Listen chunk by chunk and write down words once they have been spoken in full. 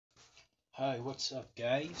Hi, what's up,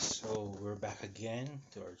 guys? So we're back again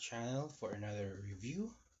to our channel for another review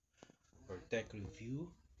or tech review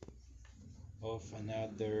of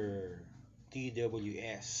another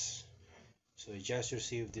TWS. So I just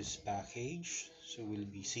received this package, so we'll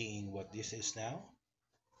be seeing what this is now.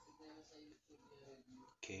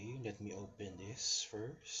 Okay, let me open this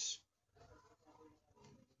first.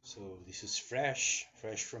 So this is fresh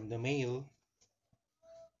from the mail.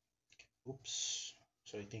 Oops.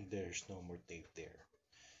 So I think there's no more tape there.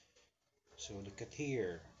 So look at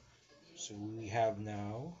here. So we have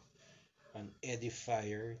now an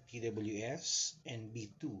Edifier Tws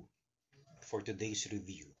Nb2 for today's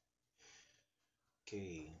review.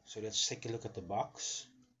 Okay, so let's take a look at the box.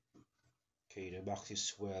 Okay, the box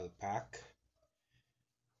is well packed.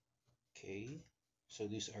 Okay, so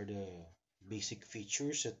these are the basic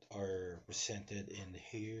features that are presented in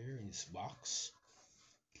here in this box.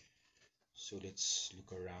 So let's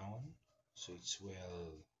look around. So it's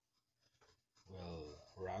well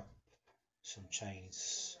wrapped. Some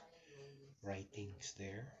Chinese writings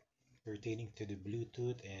there pertaining to the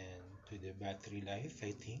Bluetooth and to the battery life,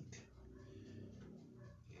 I think.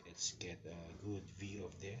 Okay, let's get a good view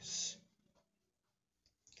of this.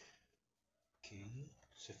 Okay,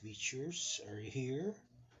 so features are here.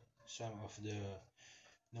 Some of the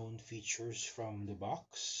known features from the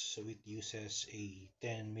box. So it uses a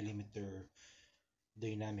 10mm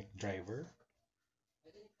dynamic driver.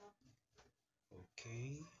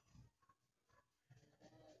 Okay,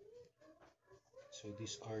 so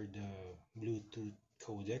these are the Bluetooth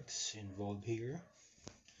codecs involved here.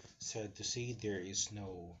 Sad to say there is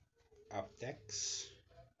no aptX.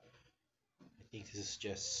 I think this is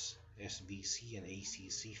just SBC and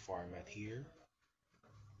ACC format here.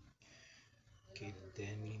 Okay, the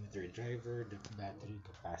 10mm driver, the battery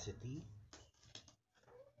capacity.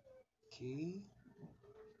 Okay,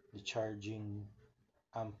 the charging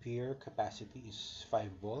ampere capacity is 5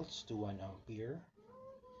 volts to 1 ampere.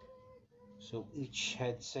 So each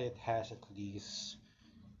headset has at least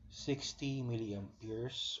 60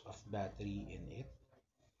 milliamperes of battery in it.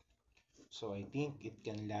 So I think it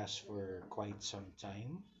can last for quite some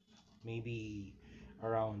time, maybe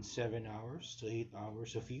around 7 hours to 8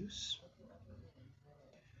 hours of use.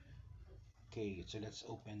 Okay, so let's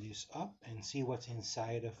open this up and see what's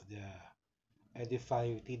inside of the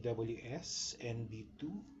Edifier TWS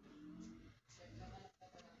Nb2.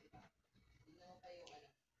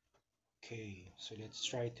 Okay, so let's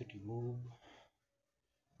try to remove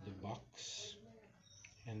the box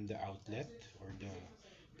and the outlet or the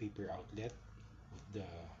paper outlet of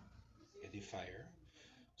the edifier.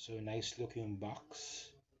 So nice looking box.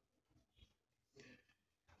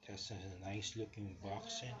 It has a nice looking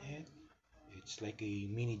box in it. It's like a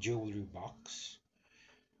mini jewelry box.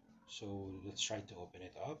 So let's try to open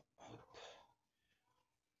it up.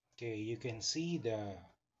 Okay, you can see the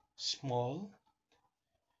small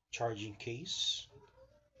charging case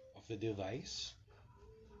of the device.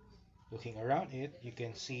 Looking around it, you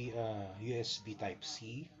can see a USB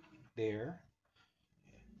Type-C there.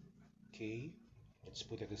 Okay, let's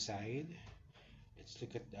put it aside. Let's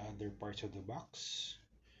look at the other parts of the box.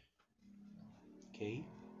 Okay,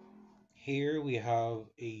 here we have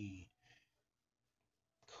a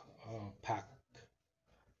pack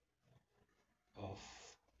of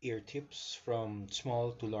ear tips from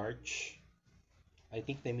small to large. I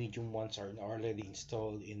think the medium ones are already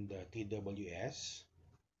installed in the TWS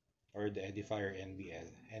or the Edifier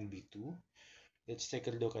NB2. Let's take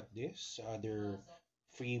a look at this other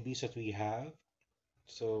freebies that we have.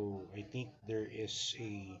 So I think there is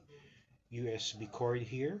a USB cord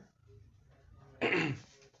here.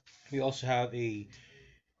 We also have a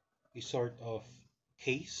sort of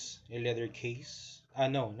case, a leather case.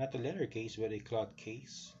 No, not a leather case, but a cloth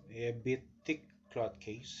case, a bit thick cloth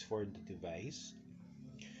case for the device,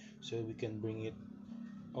 so we can bring it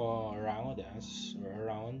around us or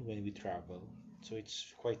around when we travel. So it's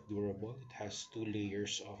quite durable. It has two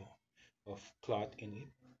layers of cloth in it.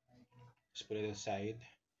 Let's put it aside.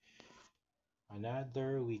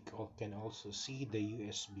 Another, we can also see the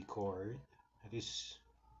USB cord that is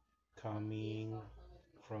coming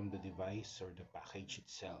from the device or the package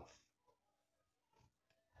itself.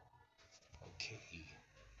 Okay,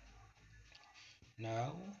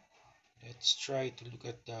 now let's try to look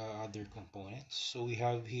at the other components. So we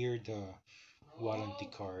have here the warranty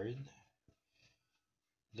card,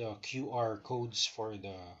 the QR codes for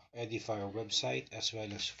the Edifier website as well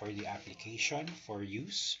as for the application for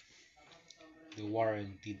use, the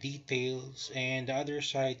warranty details, and the other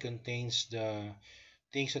side contains the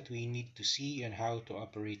things that we need to see and how to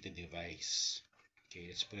operate the device. Okay,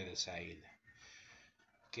 let's put it aside.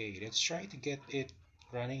 Okay, let's try to get it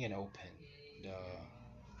running and open the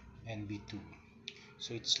NB2.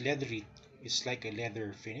 So it's leathery, it's like a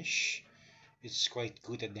leather finish. It's quite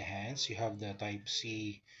good at the hands. You have the Type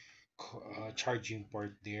C charging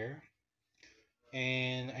port there,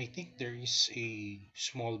 and I think there is a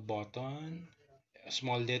small button, a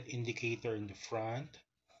small LED indicator in the front.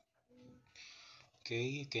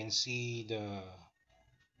 Okay, you can see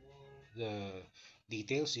the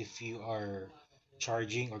details if you are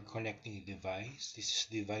charging or connecting a device. This is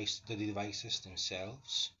the devices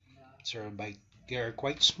themselves. So they are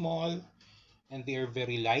quite small and they are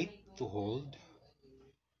very light to hold.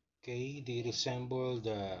 Okay, they resemble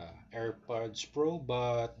the AirPods Pro,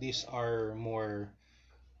 but these are more,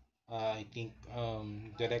 I think,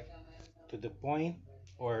 direct to the point,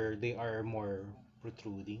 or they are more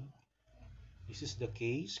protruding. This is the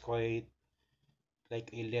case, quite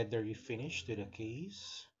like a leathery finish to the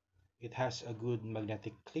case. It has a good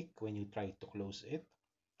magnetic click when you try to close it.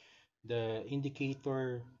 The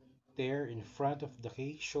indicator there in front of the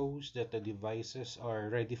case shows that the devices are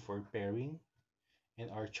ready for pairing and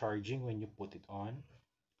are charging when you put it on.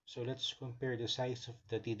 So let's compare the size of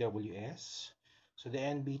the TWS. So the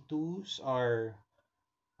NB2s are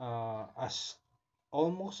as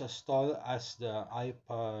almost as tall as the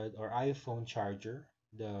iPod or iPhone charger,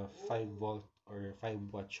 the 5 volt or 5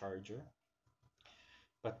 watt charger,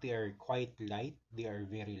 but they are quite light. They are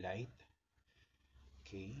very light.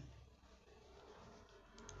 Okay,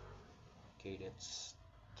 okay, let's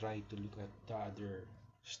try to look at the other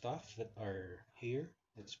stuff that are here.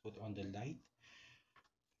 Let's put on the light.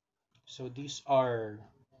 So these are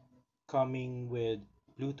coming with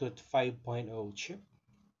Bluetooth 5.0 chip,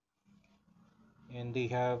 and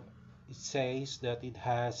it says that it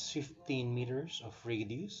has 15 meters of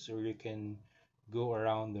radius, so you can go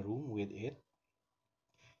around the room with it.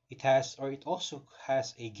 It also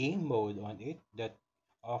has a game mode on it that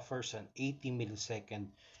offers an 80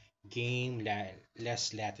 millisecond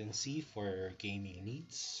less latency for gaming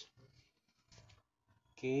needs.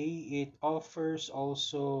 Okay, it offers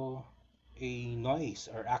also a noise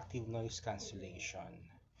or active noise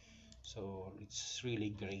cancellation, so it's really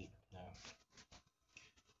great.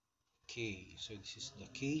 Okay, so this is the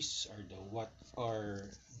case or the what are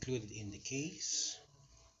included in the case.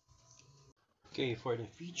 Okay, for the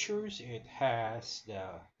features, it has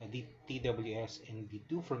the TWS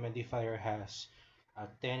NB2 from Edifier has a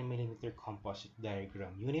 10mm composite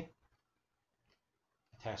diagram unit.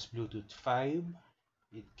 It has Bluetooth 5.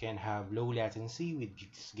 It can have low latency with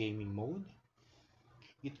its gaming mode.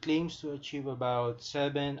 It claims to achieve about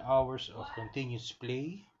 7 hours of continuous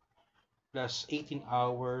play plus 18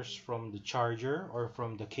 hours from the charger or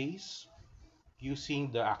from the case using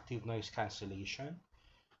the active noise cancellation.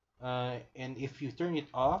 And if you turn it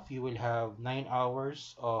off, you will have 9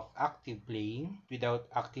 hours of active playing without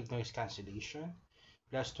active noise cancellation,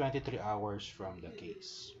 plus 23 hours from the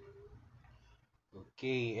case.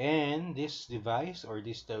 Okay, and this device or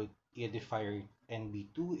the Edifier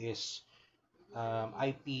NB2 is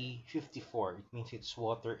IP54. It means it's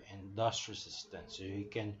water and dust resistant. So you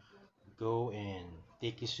can go and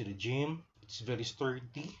take this to the gym. It's very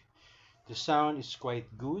sturdy. The sound is quite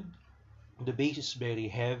good. The bass is very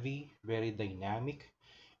heavy, very dynamic.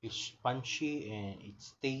 It's punchy and it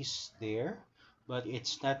stays there, but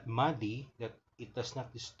it's not muddy that it does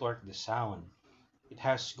not distort the sound. It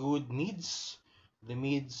has good mids. The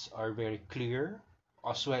mids are very clear,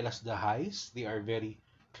 as well as the highs. They are very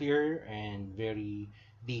clear and very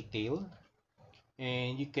detailed.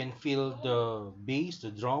 And you can feel the bass, the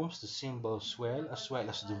drums, the cymbals as well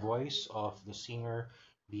as the voice of the singer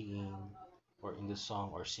being or in the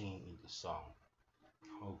song or singing in the song.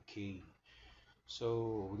 Okay,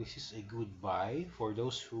 so this is a good buy for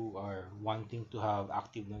those who are wanting to have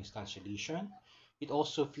active noise cancellation. It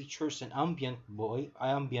also features an ambient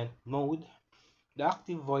mode. The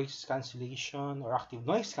active voice cancellation or active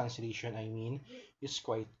noise cancellation, I mean, is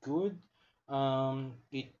quite good.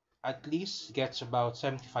 It at least gets about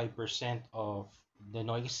 75% of the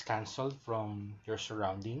noise cancelled from your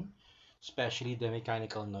surrounding, especially the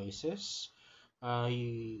mechanical noises.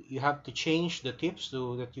 You have to change the tips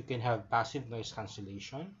so that you can have passive noise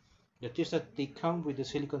cancellation. The tips that they come with the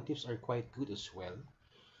silicone tips are quite good as well.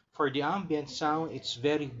 For the ambient sound, it's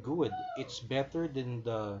very good. It's better than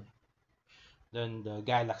the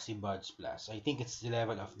Galaxy Buds Plus. I think it's the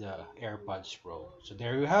level of the AirPods Pro. So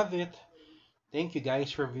there you have it. Thank you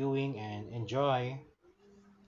guys for viewing and enjoy.